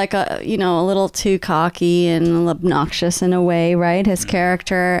be, like a little too cocky and obnoxious in a way, right? His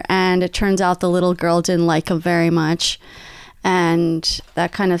character. And it turns out the little girl didn't like him very much. And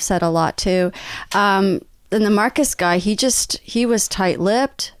that kind of said a lot too. And the Marcus guy, he was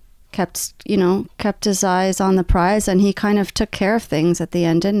tight-lipped, kept his eyes on the prize, and he kind of took care of things at the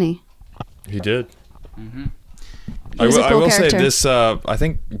end, didn't he? He did. Mm-hmm. I will say this. I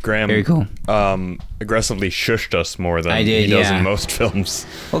think Graham very cool. Aggressively shushed us more than he does in most films.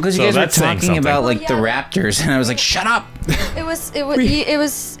 Well, because you guys were talking about the Raptors, and I was like, "Shut up!" It was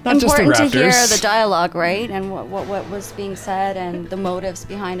important to hear the dialogue, right, and what was being said, and the motives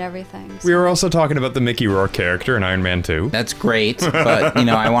behind everything. So. We were also talking about the Mickey Rourke character in Iron Man 2. That's great, but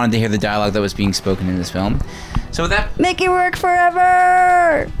I wanted to hear the dialogue that was being spoken in this film. So that Mickey Rourke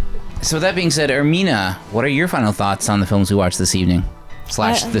forever. So that being said, Ermina, what are your final thoughts on the films we watched this evening? /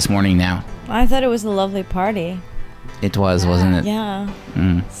 this morning now. I thought it was a lovely party. It was, wasn't it? Yeah.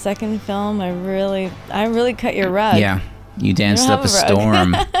 Second film, I really cut your rug. Yeah. You danced up a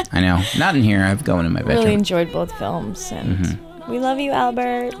storm. I know. Not in here. I've gone in my bedroom. Really enjoyed both films. And we love you,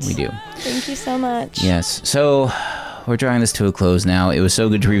 Albert. We do. Thank you so much. Yes. So we're drawing this to a close now. It was so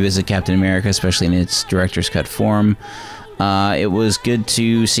good to revisit Captain America, especially in its director's cut form. It was good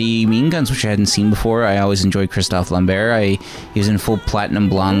to see Mean Guns, which I hadn't seen before. I always enjoyed Christophe Lambert. He was in full platinum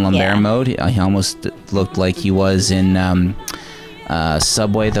blonde Lambert mode. He almost looked like he was in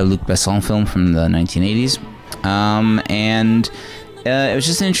Subway, the Luc Besson film from the 1980s. It was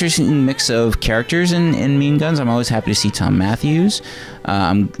just an interesting mix of characters in Mean Guns. I'm always happy to see Tom Matthews.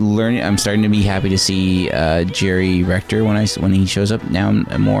 I'm starting to be happy to see Jerry Rector when he shows up now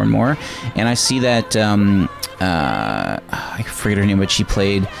more and more. And I see that I forget her name, but she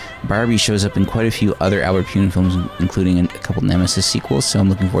played Barbie. Shows up in quite a few other Albert Pyun films, including a couple Nemesis sequels. So I'm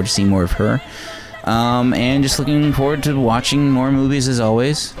looking forward to seeing more of her. And just looking forward to watching more movies as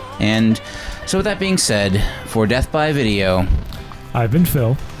always. And so with that being said, for Death by Video, I've been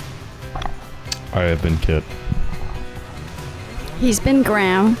Phil. I have been Kit. He's been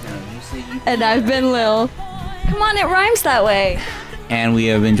Graham. And I've been Lil. Come on, it rhymes that way. And we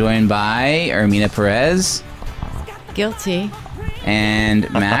have been joined by Ermina Perez. Guilty. And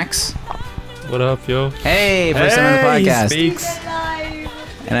Max. What up, yo? Hey, first time on the podcast. He speaks.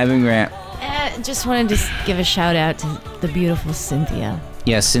 And I've been Grant. Just wanted to give a shout out to the beautiful Cynthia.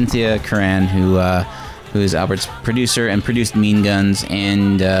 Yes, Cynthia Curran, who is Albert's producer and produced Mean Guns,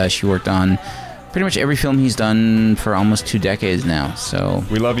 and she worked on pretty much every film he's done for almost 2 decades now. So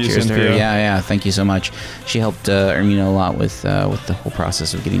we love you, cheers Cynthia. To her. Yeah, thank you so much. She helped Ermina a lot with the whole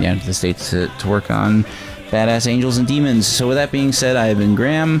process of getting down to the States to work on Badass Angels and Demons. So with that being said, I have been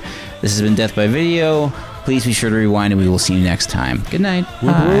Graham. This has been Death by Video. Please be sure to rewind, and we will see you next time. Good night.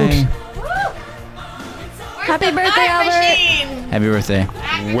 Bye. Happy birthday, Albert. Happy birthday.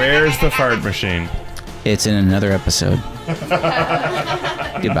 Where's the fart machine? It's in another episode.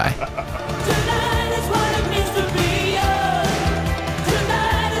 Goodbye.